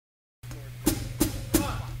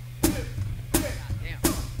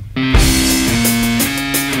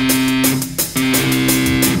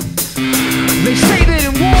They say that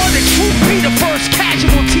in war the truth be the first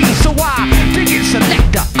casualty. So I dig in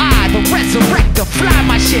selector, I the resurrector, fly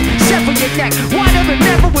my shit, sever your neck, wider than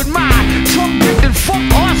ever with mine. Tongue dipped in funk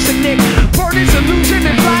arsenic, burn its illusion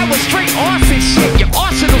and fly with straight arson shit. Your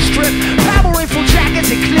arsenal strip, power rifle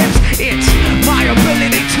jackets and clips. It's my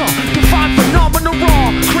ability to define phenomenal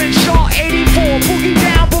raw. Crenshaw 84, Boogie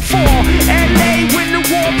down before LA when the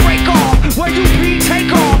war break off. Where you be,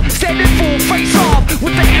 take off, standing full face off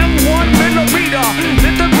with the M1 millimeter.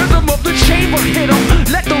 Let the rhythm of the chamber hit 'em.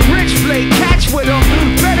 Let the rich play catch with 'em.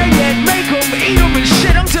 Better yet, make 'em eat 'em and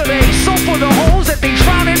shit 'em till they soap for the holes that they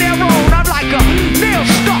drown in their own. I'm like a nail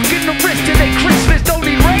stuck in the wrist till they Christmas. Don't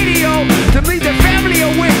need radio to lead their family a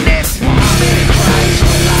witness. Muhammad and Christ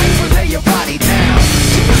for life will lay your body down.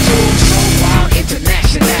 To the tomb so wild,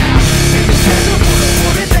 international. In the desert for the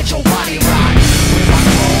woman, let your body rock. With my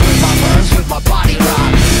chrome, with my verse, with my body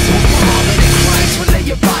rock. Muhammad and Christ will lay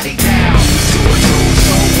your body down. To a tomb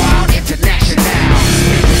so wild, international.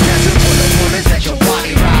 In the desert for the woman, let your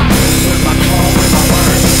body rock. With my chrome, with my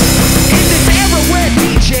verse. In this era where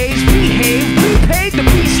DJs behave, we paid to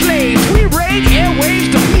be slaves. We raid airwaves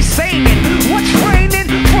to be sane. What's raining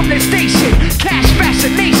from the station? Cash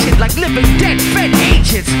fascination like living dead fed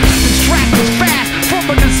agents. Distract us fast from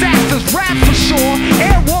a disaster's wrath for sure.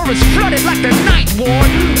 Air war is flooded like the night ward.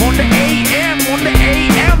 On the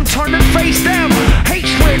AM, turn and face them.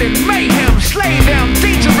 Hatred and mayhem, slay them.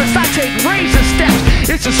 Dangerous, I take razor steps.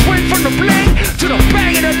 It's a swing from the bling to the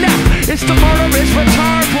bang of the left. It's the murderous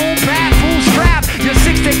return, boom, bad, full strap. Your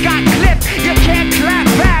six that got clipped, you can't clap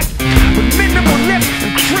back. With minimal lift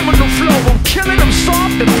and criminal flow, I'm killing them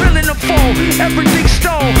soft and filling them full. Everything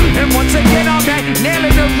stole, and once again I'm back,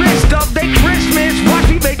 nailing the wrist of they Christmas. Watch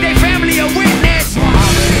me make that